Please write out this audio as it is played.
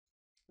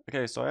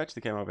Okay, so I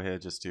actually came over here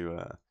just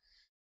to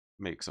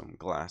make some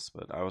glass,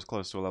 but I was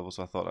close to a level,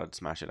 so I thought I'd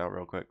smash it out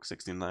real quick.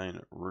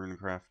 69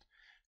 Runecraft.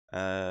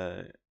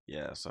 Uh,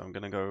 yeah, so I'm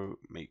gonna go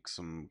make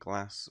some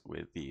glass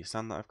with the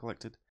sand that I've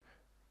collected.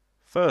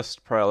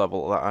 First prayer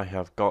level that I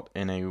have got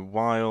in a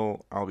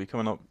while. I'll be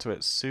coming up to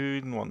it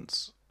soon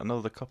once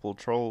another couple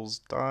trolls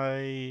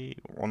die.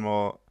 One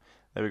more.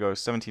 There we go.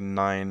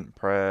 79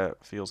 prayer.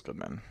 Feels good,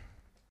 man.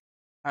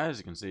 As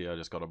you can see, I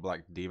just got a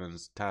Black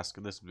Demon's task.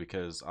 This is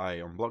because I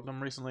unblocked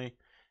them recently.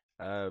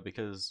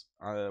 Because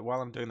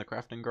while I'm doing the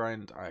crafting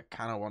grind, I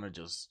kind of want to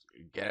just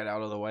get it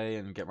out of the way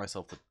and get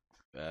myself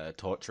the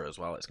torture as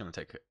well. It's going to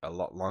take a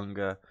lot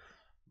longer.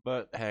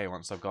 But hey,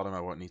 once I've got them, I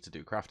won't need to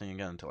do crafting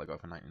again until I go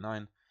for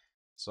 99.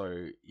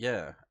 So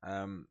yeah,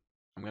 I'm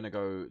going to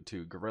go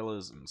to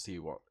Gorillas and see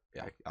what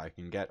I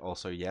can get.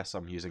 Also, yes,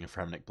 I'm using a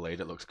Fremnik blade.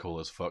 It looks cool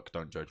as fuck.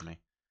 Don't judge me.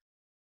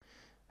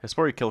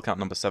 Hispori kill count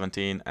number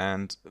 17,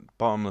 and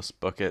Bottomless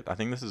Bucket, I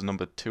think this is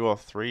number 2 or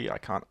 3, I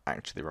can't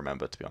actually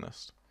remember to be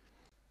honest.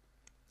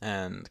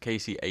 And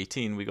KC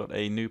 18, we got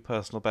a new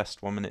personal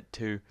best, 1 minute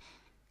 2.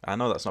 I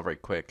know that's not very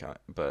quick,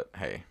 but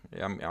hey,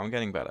 I'm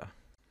getting better.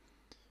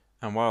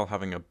 And while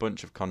having a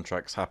bunch of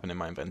contracts happen in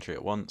my inventory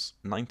at once,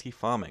 90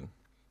 farming.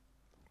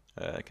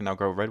 I can now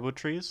grow redwood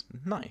trees,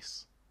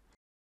 nice.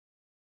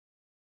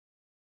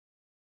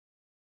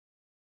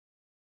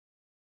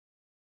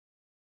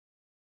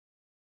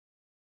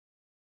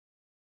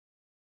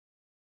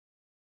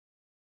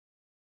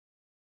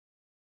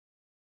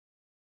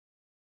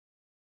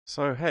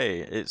 So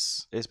hey,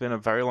 it's been a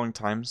very long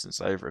time since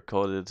I've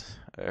recorded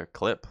a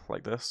clip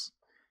like this,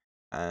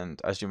 and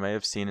as you may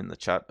have seen in the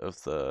chat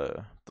of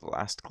the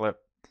last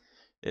clip,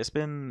 it's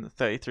been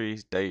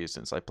 33 days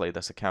since I played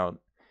this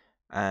account,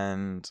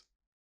 and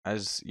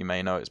as you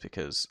may know, it's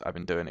because I've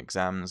been doing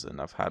exams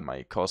and I've had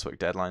my coursework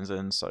deadlines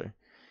in, so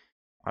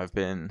I've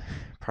been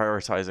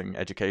prioritizing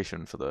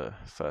education for the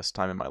first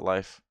time in my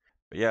life.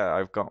 But yeah,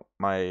 I've got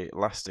my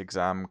last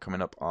exam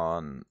coming up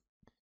on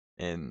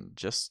in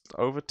just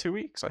over 2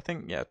 weeks, I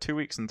think. Yeah, 2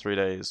 weeks and 3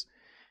 days.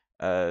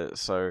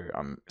 So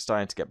I'm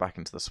starting to get back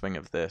into the swing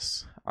of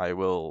this. I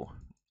will,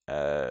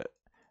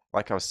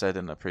 like I said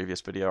in a previous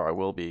video, I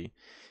will be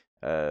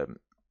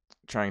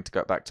trying to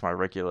get back to my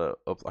regular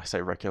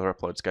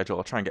upload schedule.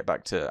 I'll try and get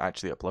back to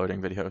actually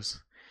uploading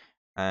videos.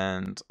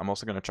 And I'm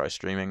also going to try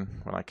streaming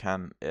when I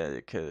can,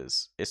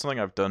 because it's something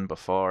I've done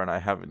before and I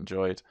have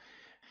enjoyed.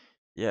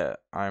 Yeah,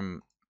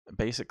 I'm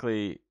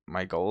basically,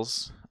 my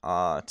goals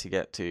are to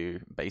get to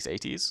base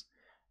 80s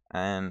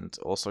and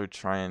also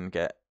try and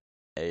get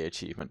a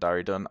achievement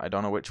diary done. I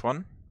don't know which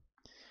one.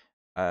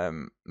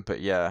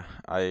 But yeah,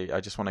 I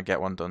just want to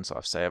get one done so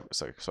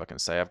I can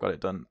say I've got it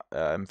done.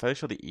 I'm fairly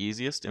sure the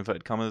easiest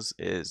inverted commas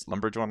is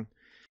Lumbridge one.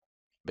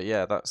 But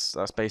yeah, that's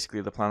basically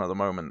the plan at the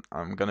moment.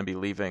 I'm gonna be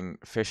leaving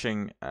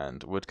fishing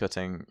and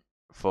woodcutting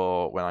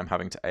for when I'm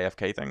having to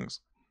AFK things.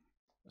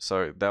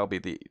 So they'll be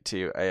the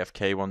two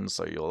AFK ones.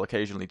 So you'll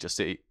occasionally just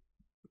see,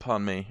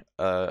 pardon me,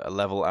 a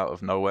level out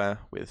of nowhere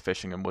with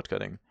fishing and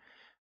woodcutting.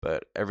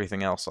 But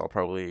everything else, I'll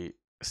probably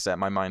set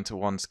my mind to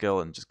one skill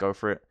and just go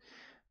for it.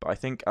 But I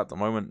think at the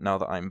moment, now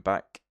that I'm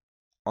back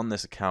on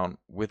this account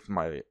with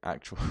my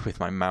with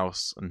my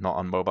mouse and not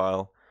on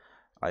mobile,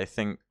 I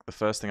think the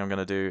first thing I'm going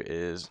to do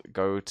is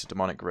go to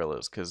Demonic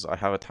Gorillas, because I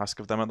have a task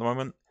of them at the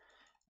moment,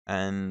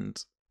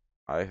 and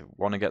I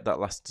want to get that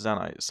last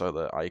Zanite so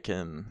that I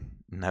can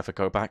never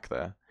go back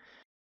there.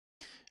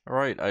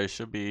 Alright, I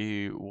should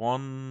be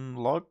 1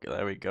 log.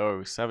 There we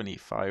go,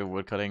 75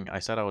 woodcutting. I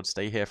said I would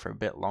stay here for a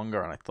bit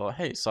longer, and I thought,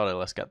 hey, sorry,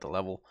 let's get the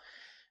level.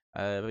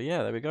 But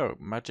yeah, there we go.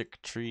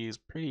 Magic trees,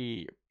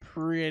 pretty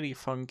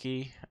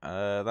funky.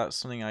 That's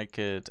something I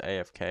could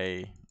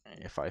AFK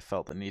if I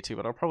felt the need to,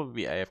 but I'll probably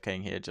be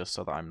AFKing here just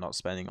so that I'm not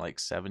spending like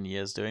 7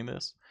 years doing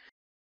this.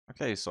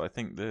 Okay, so I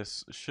think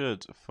this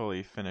should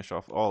fully finish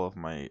off all of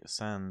my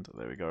sand.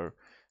 There we go.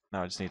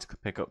 Now I just need to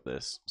pick up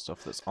this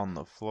stuff that's on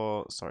the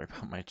floor. Sorry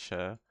about my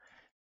chair.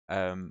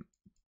 Um,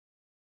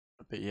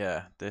 but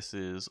yeah, this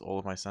is all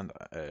of my sand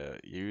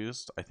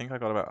used. I think I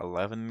got about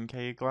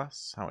 11k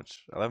glass. How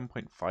much?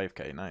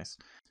 11.5k, nice.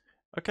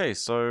 Okay,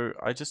 so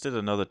I just did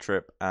another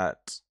trip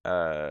at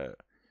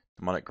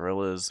Demonic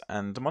Gorillas,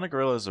 and Demonic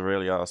Gorillas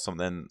really are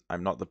something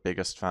I'm not the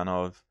biggest fan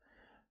of,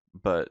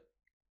 but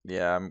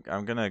yeah,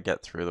 I'm gonna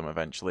get through them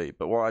eventually.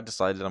 But what I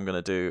decided I'm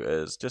gonna do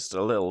is just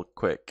a little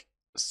quick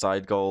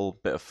side goal,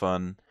 bit of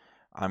fun.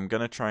 I'm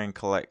gonna try and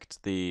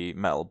collect the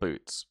metal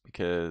boots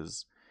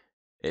because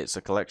it's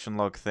a collection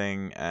log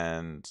thing,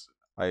 and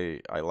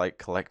I like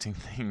collecting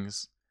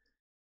things.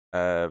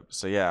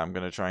 So yeah, I'm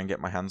gonna try and get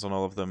my hands on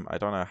all of them. I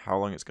don't know how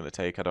long it's gonna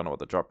take. I don't know what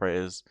the drop rate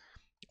is.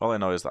 All I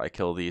know is that I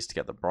kill these to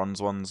get the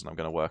bronze ones, and I'm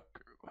gonna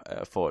work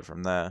forward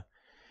from there.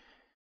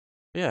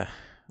 Yeah,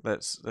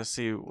 let's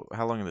see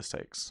how long this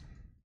takes.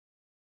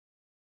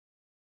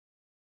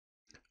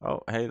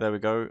 Oh, hey, there we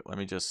go. Let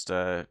me just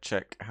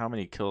check how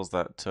many kills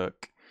that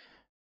took.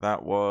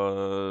 That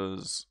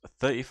was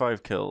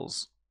 35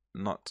 kills.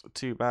 Not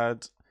too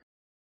bad.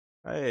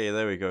 Hey,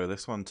 there we go.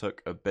 This one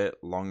took a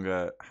bit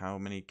longer. How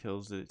many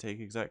kills did it take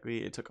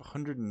exactly? It took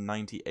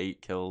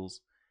 198 kills,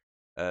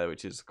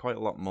 which is quite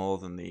a lot more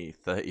than the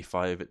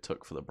 35 it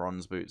took for the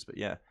bronze boots. But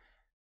yeah,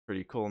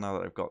 pretty cool. Now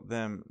that I've got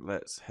them,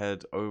 let's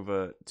head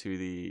over to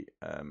the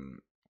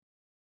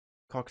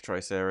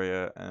cockatrice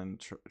area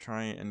and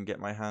try and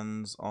get my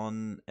hands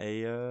on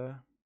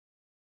some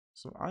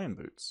iron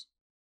boots.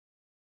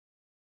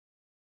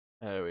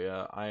 There we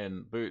are,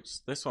 iron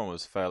boots. This one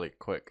was fairly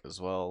quick as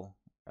well.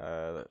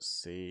 Let's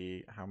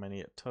see how many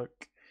it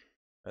took.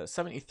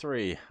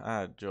 73.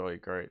 Ah, joy,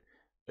 great.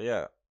 But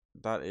yeah,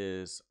 that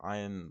is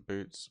iron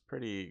boots.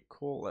 Pretty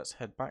cool. Let's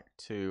head back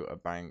to a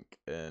bank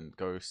and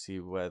go see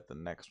where the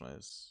next one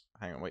is.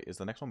 Hang on, wait, is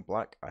the next one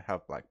black? I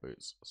have black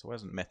boots. So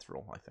where's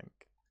mithril, I think?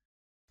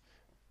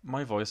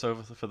 My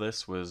voiceover for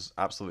this was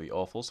absolutely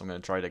awful, so I'm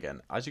going to try it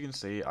again. As you can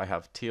see, I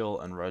have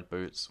teal and red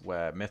boots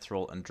where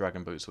mithril and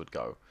dragon boots would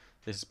go.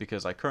 This is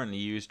because I currently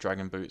use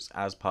dragon boots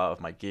as part of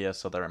my gear,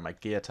 so they're in my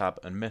gear tab,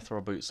 and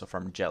mithril boots are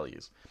from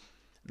jellies.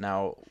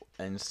 Now,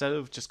 instead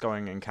of just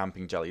going and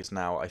camping jellies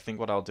now, I think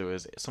what I'll do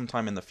is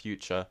sometime in the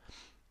future,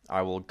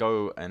 I will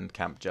go and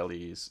camp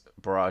jellies,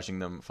 barraging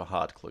them for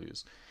hard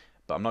clues.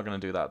 But I'm not going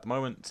to do that at the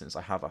moment since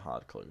I have a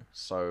hard clue.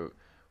 So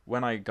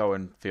when I go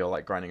and feel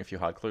like grinding a few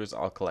hard clues,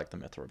 I'll collect the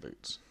mithril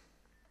boots.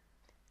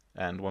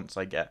 And once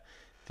I get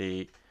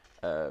the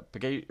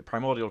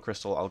primordial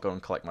crystal, I'll go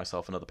and collect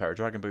myself another pair of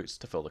dragon boots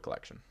to fill the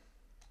collection.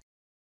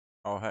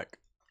 Oh heck,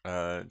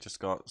 just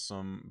got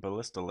some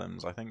ballista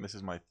limbs. I think this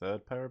is my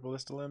third pair of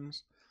ballista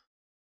limbs,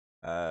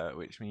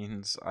 which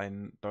means I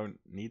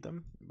don't need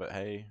them. But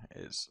hey,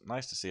 it's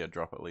nice to see a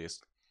drop at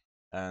least.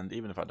 And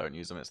even if I don't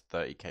use them, it's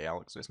 30k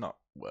Alex, so it's not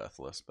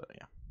worthless. But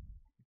yeah,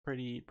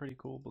 pretty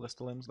cool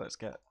ballista limbs. Let's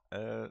get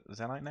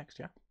Zenite next,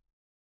 yeah.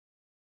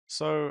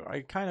 So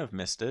I kind of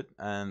missed it,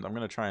 and I'm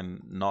gonna try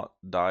and not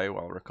die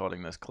while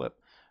recording this clip.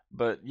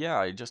 But yeah,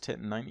 I just hit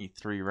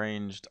 93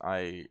 ranged.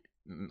 I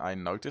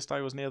noticed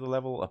I was near the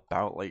level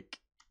about like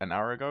an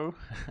hour ago,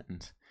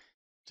 and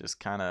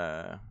just kind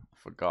of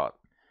forgot.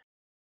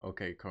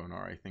 Okay,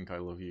 Konar, I think I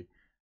love you.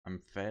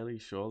 I'm fairly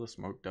sure the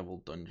Smoke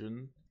Devil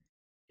dungeon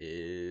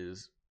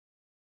is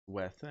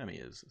where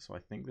Thermy is, so I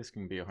think this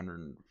can be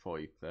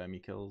 140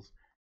 Thermy kills.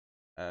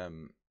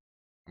 I'm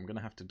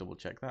gonna have to double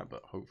check that,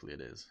 but hopefully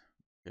it is,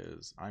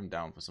 because I'm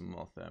down for some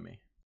more Thermy.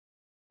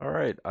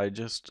 Alright, I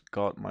just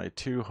got my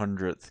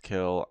 200th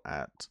kill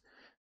at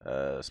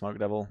Smoke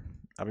Devil.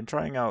 I've been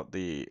trying out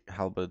the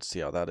halberd, see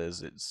how that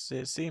is.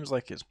 It seems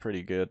like it's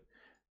pretty good.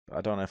 But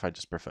I don't know if I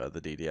just prefer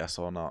the DDS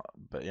or not.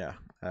 But yeah,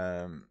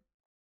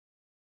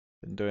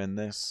 been doing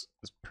this.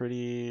 It's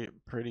pretty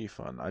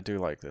fun. I do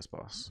like this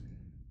boss.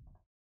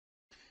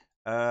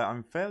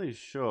 I'm fairly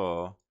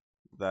sure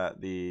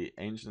that the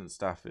ancient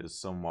staff is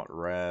somewhat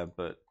rare,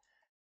 but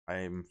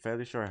I'm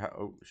fairly sure I have.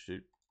 Oh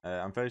shoot!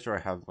 I'm fairly sure I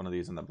have one of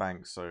these in the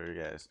bank. So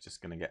yeah, it's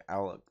just gonna get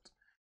Alexed.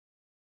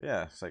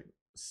 Yeah, it's like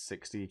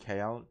 60k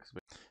Alex.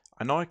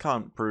 I know I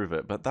can't prove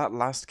it, but that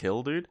last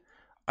kill, dude,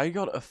 I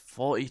got a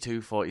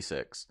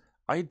 42-46.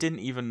 I didn't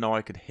even know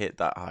I could hit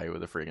that high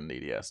with a friggin'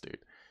 DDS,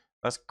 dude.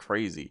 That's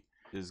crazy.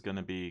 Is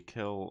gonna be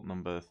kill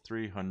number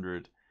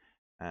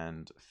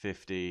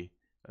 350.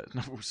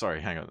 No,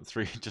 sorry, hang on,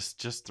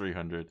 just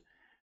 300.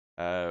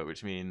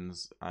 Which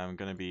means I'm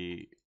gonna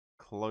be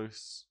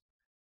close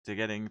to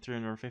getting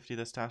 350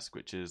 this task,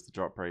 which is the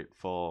drop rate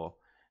for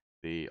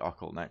the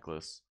occult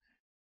necklace.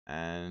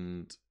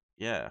 And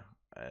yeah,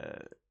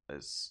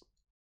 let's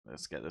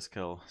get this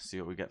kill, see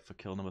what we get for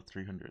kill number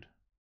 300.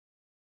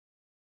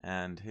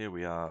 And here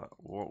we are.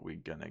 What we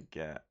gonna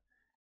get?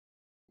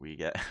 We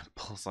get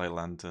Bullseye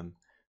Lantern,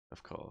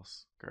 of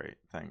course. Great,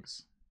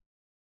 thanks.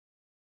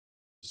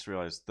 Just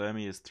realized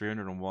Thermy is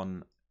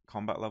 301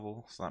 combat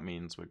level, so that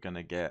means we're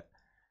gonna get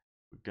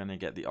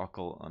the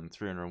occult on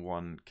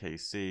 301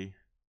 KC.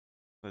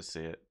 Let's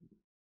see it.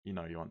 You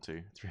know you want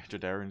to.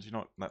 300 errands. You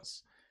know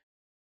that's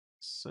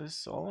so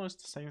it's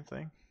almost the same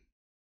thing.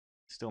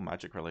 Still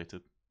magic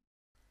related.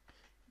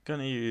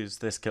 Gonna use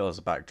this kill as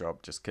a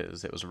backdrop just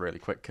because it was a really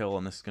quick kill,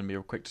 and this is gonna be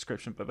a quick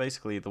description. But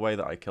basically, the way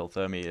that I kill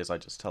Thermy is I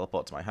just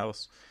teleport to my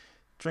house,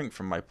 drink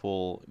from my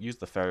pool, use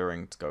the fairy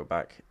ring to go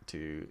back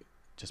to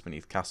just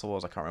beneath Castle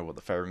Walls. I can't remember what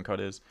the fairy ring code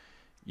is.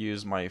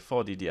 Use my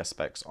 4 DDS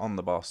specs on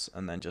the boss,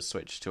 and then just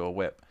switch to a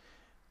whip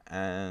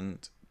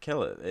and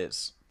kill it.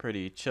 It's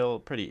pretty chill,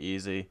 pretty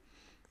easy,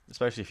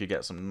 especially if you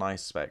get some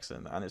nice specs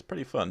in, and it's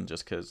pretty fun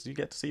just because you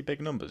get to see big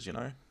numbers. You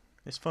know,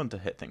 it's fun to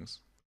hit things.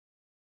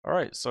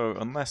 Alright, so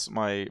unless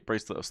my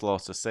Bracelet of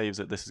Slaughter saves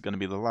it, this is going to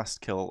be the last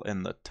kill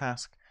in the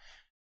task.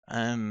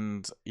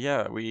 And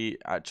yeah, we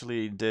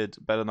actually did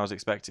better than I was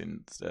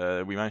expecting.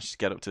 We managed to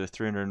get up to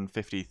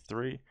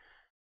 353.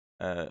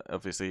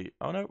 Obviously,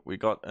 oh no, we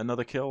got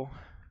another kill.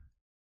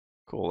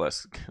 Cool,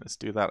 let's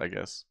do that, I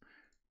guess.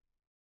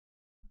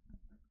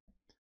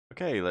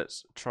 Okay,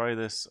 let's try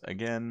this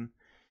again.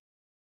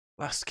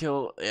 Last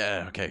kill,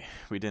 yeah, okay.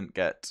 We didn't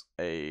get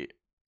a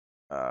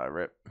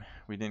rip.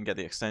 We didn't get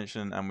the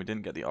extension, and we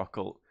didn't get the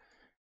occult.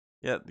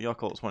 Yeah, the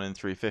occult's 1 in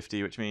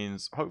 350, which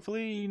means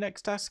hopefully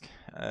next task.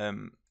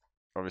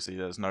 Obviously,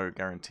 there's no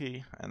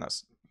guarantee, and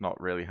that's not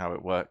really how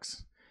it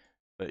works.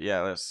 But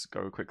yeah, let's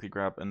go quickly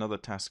grab another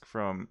task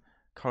from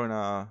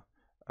Kona.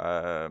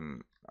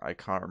 I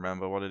can't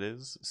remember what it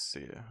is. Let's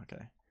see.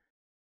 Okay.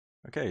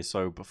 Okay,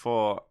 so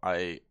before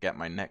I get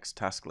my next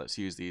task, let's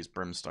use these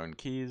brimstone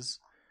keys.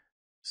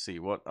 See,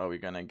 what are we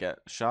gonna get?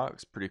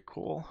 Sharks, pretty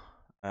cool.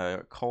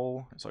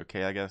 Coal, it's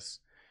okay, I guess.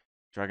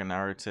 Dragon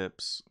arrow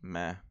tips,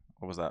 meh.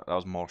 What was that? That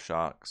was more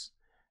sharks.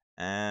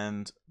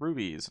 And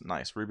rubies,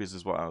 nice. Rubies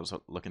is what I was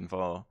looking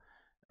for.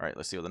 Alright,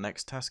 let's see what the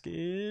next task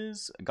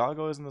is.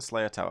 Gargoyles in the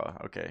Slayer Tower.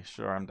 Okay,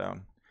 sure, I'm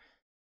down.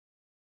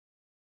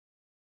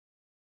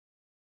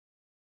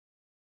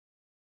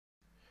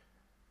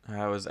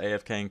 I was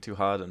AFKing too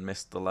hard and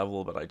missed the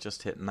level, but I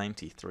just hit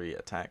 93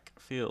 attack.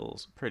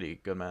 Feels pretty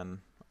good, man.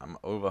 I'm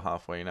over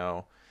halfway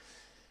now.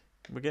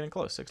 We're getting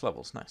close, 6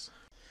 levels, nice.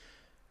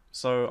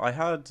 So I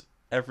had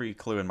every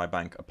clue in my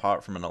bank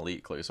apart from an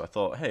elite clue, so I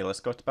thought, hey,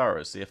 let's go to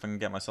Barrows, see if I can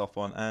get myself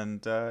one,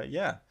 and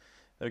yeah,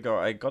 there we go,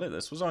 I got it.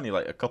 This was only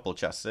like a couple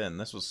chests in.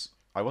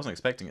 I wasn't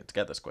expecting it to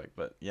get this quick,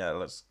 but yeah,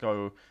 let's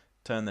go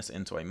turn this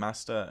into a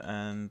master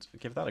and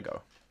give that a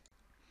go.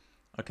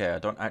 Okay, I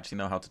don't actually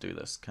know how to do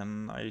this.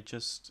 Can I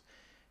just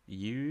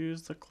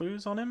use the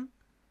clues on him?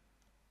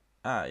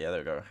 Ah, yeah, there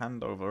we go.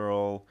 Hand over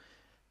all.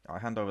 I'll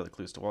hand over the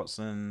clues to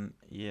Watson.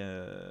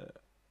 Yeah,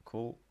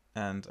 cool.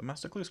 And a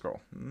master clue scroll.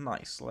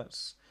 Nice.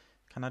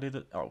 Can I do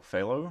the... Oh,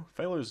 Phalo?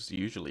 Phalo's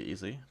usually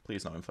easy.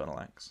 Please no Infernal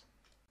Axe.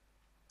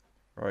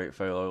 Right,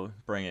 Phalo,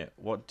 bring it.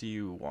 What do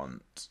you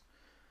want?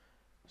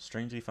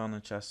 Strangely found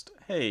in the chest.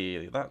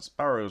 Hey, that's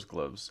Barrow's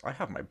gloves. I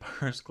have my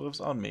Barrow's gloves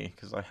on me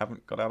because I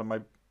haven't got out of my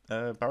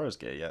Barrow's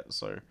gear yet.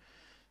 So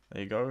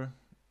there you go.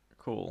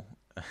 Cool.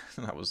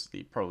 That was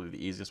probably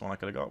the easiest one I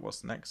could have got. What's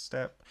the next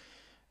step?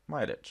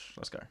 My ditch.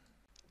 Let's go.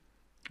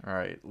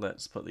 Alright,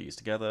 let's put these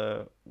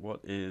together.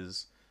 What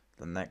is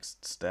the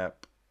next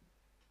step?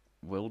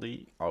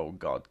 Wildy? Oh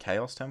god,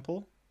 Chaos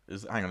Temple?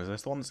 Hang on, is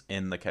this the one that's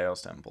in the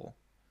Chaos Temple?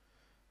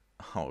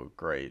 Oh,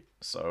 great.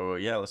 So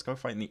yeah, let's go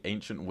fight the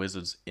ancient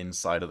wizards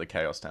inside of the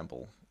Chaos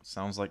Temple.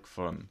 Sounds like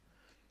fun.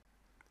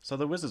 So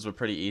the wizards were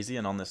pretty easy,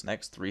 and on this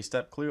next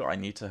 3-step clue, I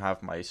need to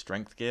have my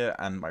strength gear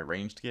and my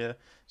ranged gear.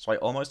 So I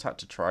almost had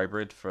to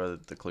tribrid for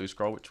the clue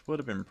scroll, which would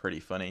have been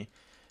pretty funny.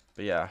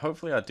 But yeah,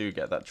 hopefully I do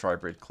get that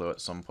tribrid clue at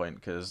some point,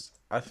 because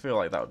I feel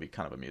like that would be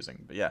kind of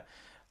amusing. But yeah,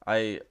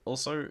 I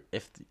also,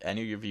 if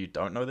any of you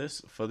don't know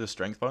this, for the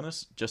strength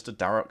bonus, just a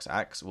Darok's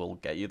axe will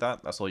get you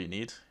that. That's all you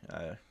need.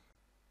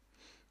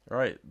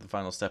 Alright, the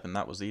final step in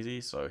that was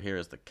easy. So here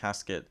is the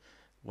casket.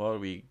 What are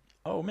we...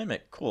 Oh,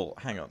 Mimic. Cool.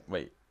 Hang on.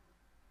 Wait.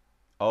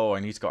 Oh,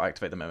 I need to go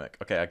activate the Mimic.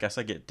 Okay, I guess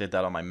I did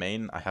that on my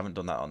main. I haven't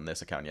done that on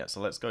this account yet.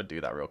 So let's go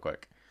do that real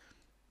quick.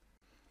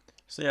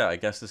 So yeah, I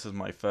guess this is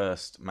my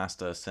first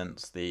master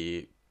since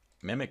the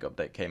Mimic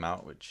update came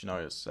out, which, you know,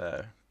 is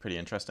pretty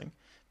interesting.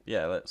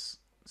 Yeah, let's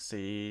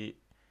see.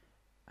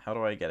 How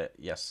do I get it?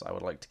 Yes, I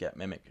would like to get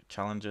Mimic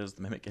challenges.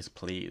 The Mimic is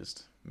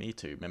pleased. Me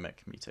too,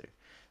 Mimic, me too.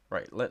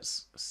 Right,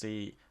 let's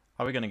see.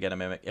 Are we going to get a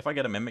Mimic? If I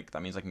get a Mimic,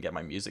 that means I can get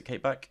my music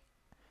cape back.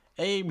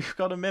 Hey, we've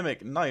got a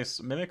Mimic. Nice.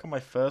 Mimic on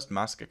my first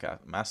master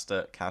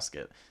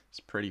casket. It's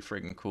pretty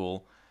friggin'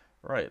 cool.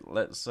 Right,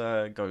 let's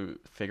go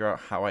figure out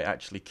how I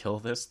actually kill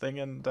this thing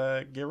and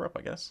gear up,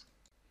 I guess.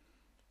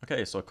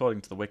 Okay, so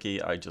according to the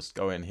wiki, I just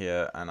go in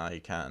here and I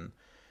can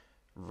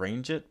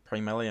range it,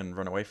 pre-melee, and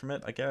run away from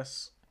it, I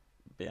guess.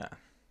 But yeah.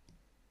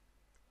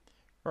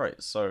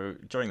 Right, so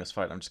during this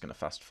fight, I'm just going to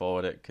fast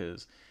forward it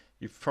because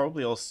you've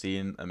probably all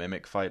seen a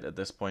Mimic fight at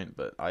this point,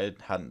 but I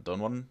hadn't done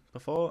one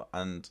before,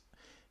 and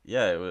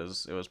yeah, it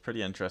was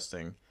pretty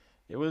interesting.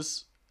 It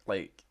was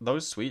like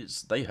those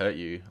sweets, they hurt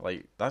you.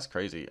 Like that's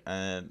crazy.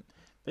 And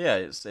but yeah,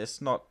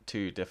 it's not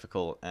too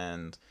difficult,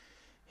 and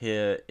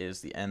here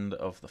is the end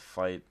of the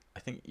fight. I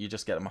think you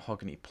just get a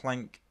mahogany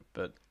plank,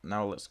 but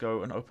now let's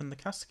go and open the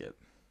casket.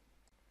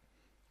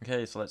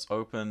 Okay, so let's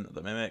open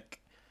the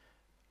Mimic.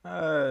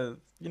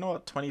 You know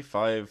what?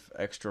 25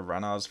 extra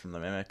Ranars from the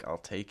Mimic. I'll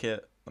take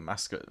it. The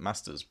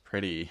master's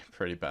pretty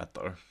bad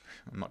though.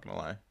 I'm not gonna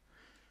lie.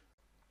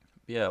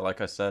 But yeah, like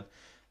I said,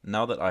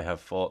 now that I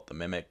have fought the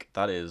Mimic,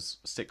 that is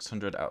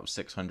 600 out of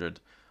 600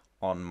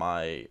 on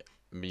my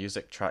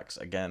music tracks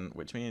again,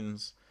 which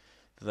means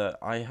that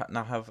I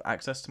now have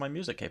access to my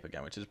music cape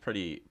again, which is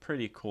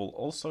pretty cool.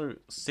 Also,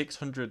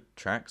 600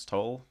 tracks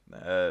total.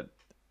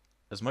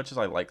 As much as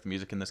I like the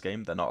music in this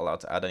game, they're not allowed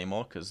to add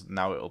anymore because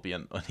now it'll be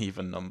an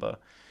uneven number.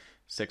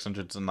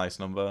 600 is a nice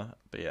number,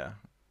 but yeah,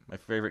 my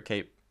favorite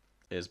cape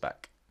is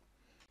back.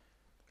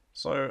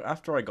 So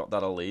after I got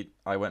that elite,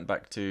 I went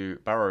back to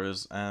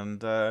Barrows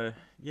and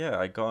yeah,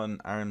 I got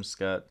an Aram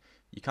skirt.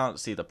 You can't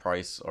see the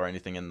price or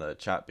anything in the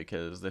chat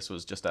because this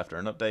was just after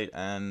an update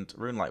and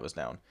Runelight was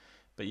down.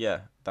 But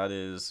yeah, that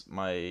is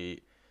my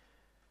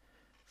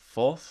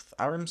 4th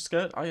Aram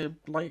skirt, I'd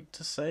like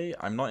to say.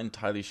 I'm not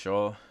entirely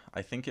sure.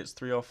 I think it's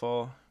 3 or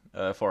 4.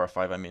 4 or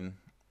 5, I mean.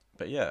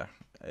 But yeah,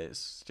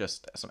 it's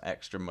just some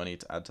extra money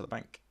to add to the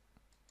bank.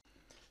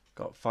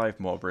 Got 5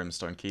 more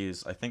brimstone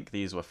keys. I think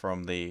these were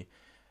from the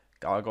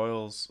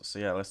gargoyles. So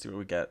yeah, let's see what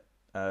we get.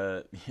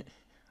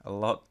 a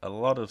lot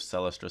of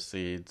Celestra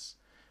seeds,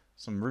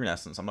 some Rune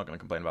Essence. I'm not going to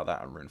complain about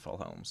that, and Runefall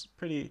Helms.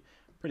 Pretty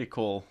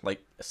cool.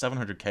 Like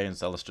 700k in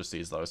Celestra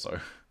seeds though, so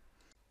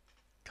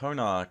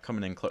Konar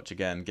coming in clutch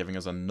again, giving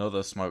us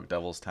another Smoke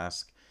Devils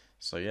task.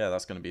 So yeah,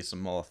 that's going to be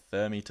some more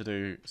Thermy to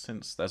do,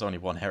 since there's only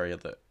one area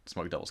that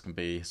Smoke Devils can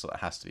be, so that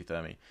has to be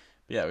Thermy.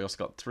 But yeah, we also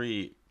got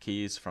 3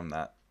 keys from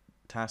that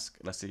task.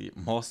 Let's see,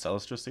 more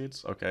Celestra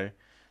seeds. Okay.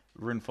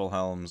 Runefall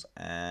Helms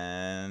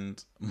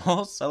and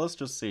more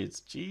Celestra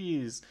seeds.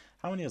 Jeez,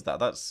 how many is that?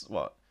 That's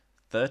what,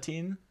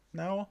 13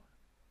 now?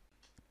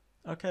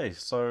 Okay,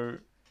 so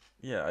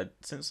yeah,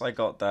 since I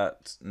got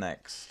that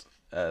next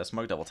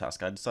Smoke Devil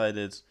task, I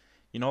decided,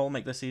 you know, I'll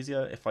make this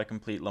easier if I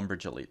complete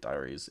Lumbridge Elite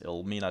Diaries.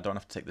 It'll mean I don't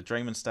have to take the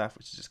Drayman Staff,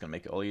 which is just going to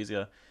make it all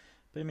easier.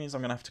 But it means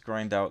I'm going to have to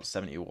grind out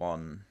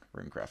 71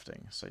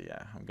 runecrafting. So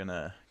yeah, I'm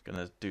gonna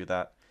do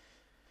that.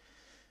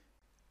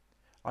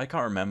 I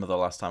can't remember the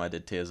last time I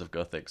did Tears of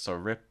Gothic, so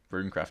rip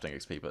runecrafting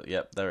XP, but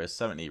yep, there is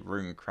 70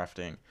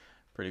 runecrafting.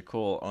 Pretty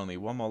cool. Only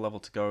one more level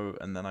to go,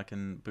 and then I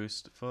can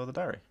boost for the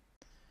diary.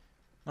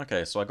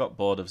 Okay, so I got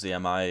bored of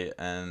ZMI,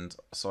 and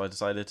so I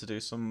decided to do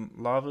some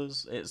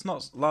lavas. It's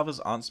not, lavas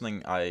aren't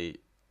something I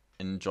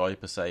enjoy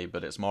per se,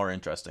 but it's more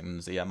interesting than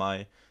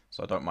ZMI,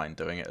 so I don't mind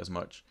doing it as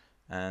much.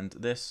 And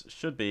this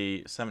should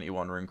be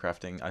 71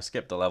 runecrafting. I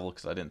skipped the level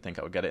because I didn't think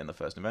I would get it in the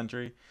first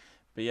inventory.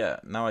 But yeah,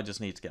 now I just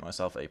need to get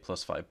myself a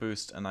 +5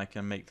 boost, and I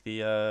can make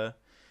the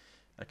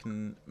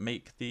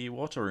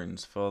water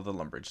runes for the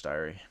Lumbridge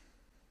Diary.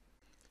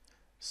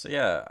 So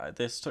yeah,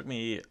 this took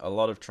me a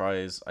lot of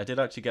tries. I did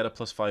actually get a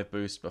 +5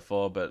 boost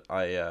before, but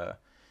I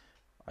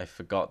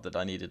forgot that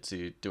I needed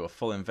to do a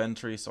full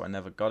inventory, so I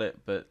never got it.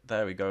 But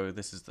there we go.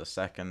 This is the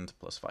second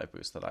 +5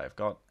 boost that I have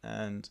got,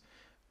 and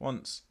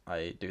once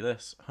I do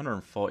this,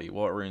 140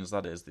 water runes.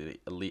 That is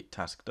the elite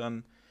task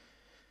done.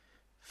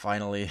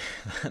 Finally,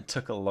 that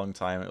took a long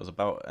time. It was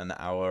about an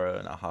hour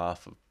and a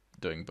half of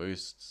doing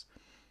boosts.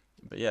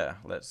 But yeah,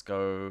 let's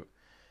go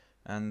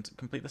and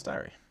complete this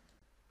diary.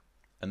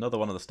 Another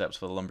one of the steps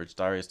for the Lumbridge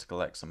Diary is to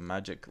collect some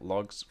magic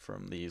logs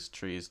from these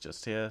trees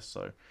just here.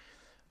 So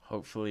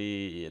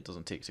hopefully it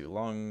doesn't take too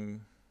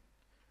long.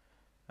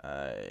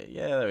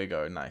 Yeah, there we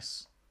go.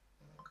 Nice.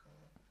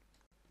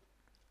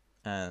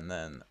 And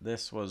then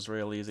this was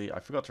real easy. I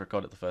forgot to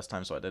record it the first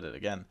time, so I did it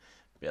again.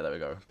 Yeah, there we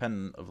go.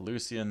 Pen of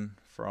Lucian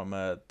from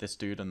this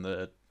dude in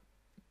the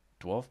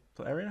dwarf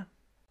area.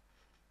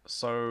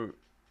 So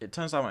it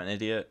turns out I'm an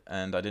idiot,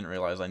 and I didn't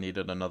realize I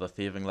needed another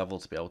thieving level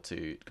to be able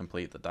to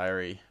complete the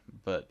diary.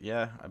 But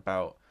yeah,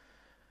 about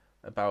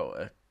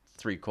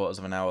 3/4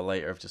 of an hour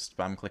later of just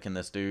spam clicking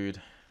this dude,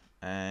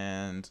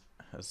 and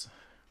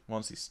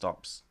once he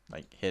stops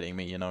like hitting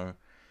me, you know,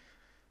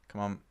 come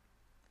on,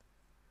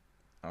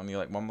 only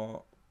like one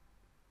more.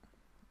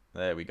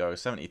 There we go,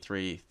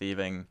 73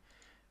 thieving.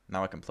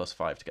 Now I can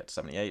 +5 to get to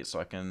 78, so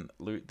I can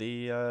loot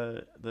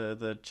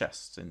the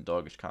chests in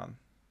Dorgish Khan.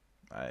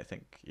 I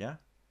think, yeah?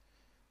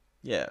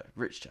 Yeah,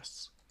 rich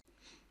chests.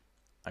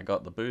 I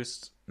got the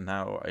boost,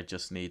 now I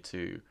just need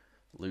to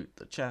loot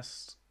the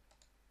chest.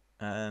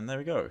 And there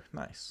we go,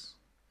 nice.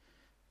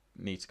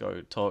 Need to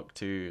go talk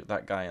to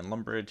that guy in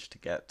Lumbridge to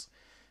get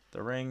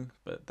the ring,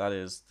 but that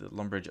is the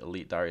Lumbridge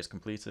Elite Diaries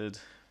completed.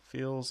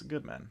 Feels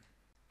good, man.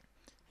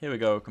 Here we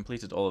go,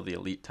 completed all of the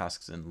elite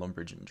tasks in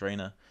Lumbridge and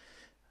Draenor.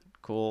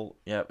 Cool.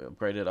 Yep,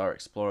 upgraded our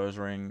Explorer's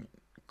Ring.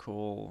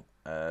 Cool.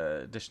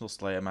 Additional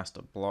Slayer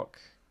Master block.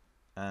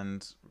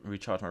 And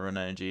recharge my run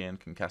energy and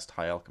can cast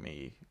High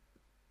Alchemy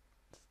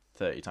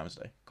 30 times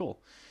a day.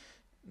 Cool.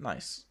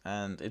 Nice.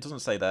 And it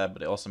doesn't say there,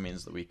 but it also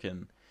means that we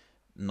can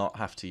not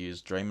have to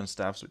use Drayman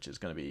Staffs, which is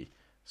going to be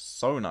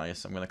so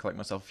nice. I'm going to collect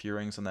myself a few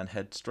rings and then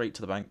head straight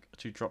to the bank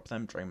to drop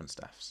them Drayman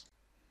Staffs.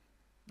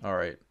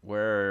 Alright,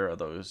 where are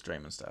those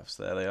Drayman Staffs?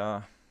 There they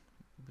are.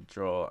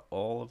 Draw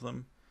all of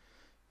them.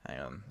 Hang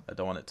on, I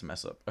don't want it to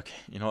mess up. Okay,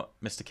 you know what,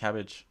 Mr.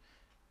 Cabbage,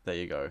 there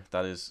you go.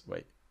 That is,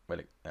 wait,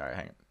 alright,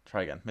 hang on,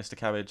 try again. Mr.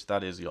 Cabbage,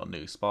 that is your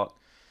new spot.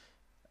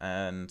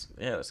 And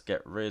yeah, let's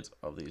get rid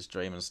of these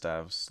Drayman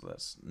Staffs.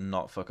 Let's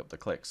not fuck up the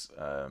clicks.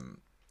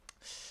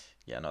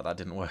 Yeah, no, that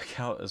didn't work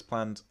out as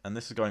planned. And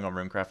this is going on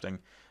runecrafting.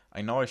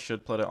 I know I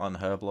should put it on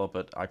Herblore,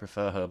 but I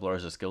prefer Herblore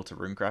as a skill to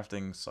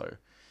runecrafting, so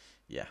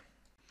yeah.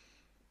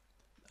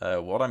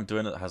 What I'm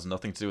doing has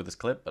nothing to do with this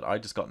clip, but I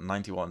just got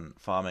 91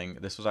 farming.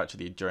 This was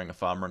actually during a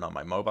farm run on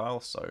my mobile,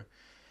 so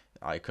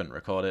I couldn't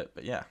record it,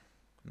 but yeah,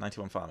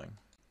 91 farming.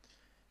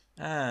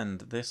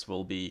 And this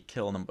will be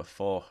kill number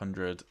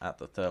 400 at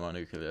the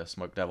Thermonuclear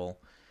Smoke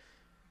Devil.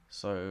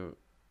 So,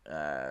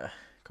 come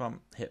on,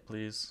 hit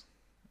please.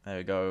 There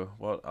we go.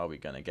 What are we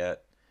going to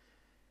get?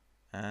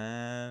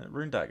 And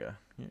Rune Dagger.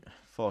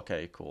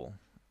 4k, cool.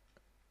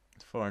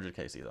 400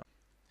 KC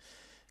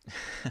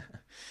though.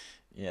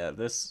 Yeah,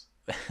 this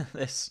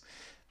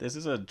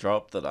is a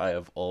drop that I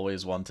have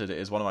always wanted. It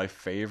is one of my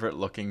favorite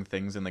looking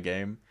things in the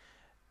game,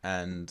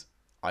 and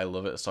I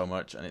love it so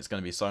much, and it's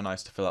going to be so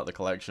nice to fill out the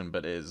collection,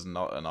 but it is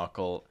not an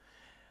occult.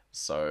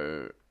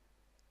 So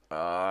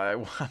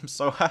I'm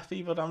so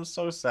happy, but I'm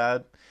so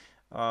sad.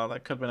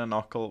 That could have been an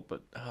occult,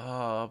 but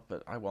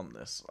I want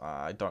this.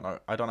 I don't know.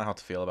 I don't know how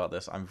to feel about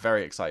this. I'm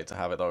very excited to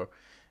have it though.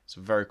 It's a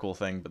very cool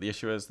thing. But the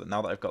issue is that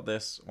now that I've got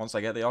this, once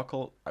I get the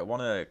occult, I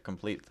want to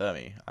complete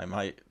Thermy. I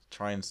might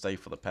try and stay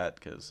for the pet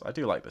because I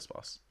do like this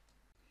boss.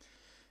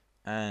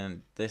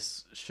 And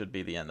this should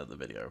be the end of the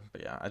video.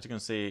 But yeah, as you can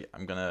see,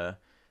 I'm gonna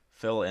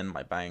fill in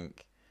my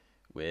bank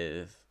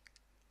with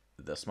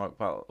the smoke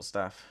battle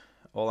staff.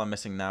 All I'm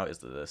missing now is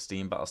the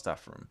steam battle staff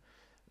from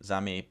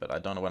Thermy, but I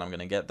don't know when I'm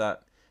gonna get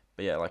that.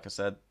 But yeah, like I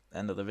said,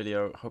 end of the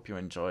video. Hope you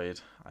enjoyed.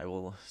 I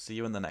will see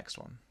you in the next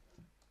one.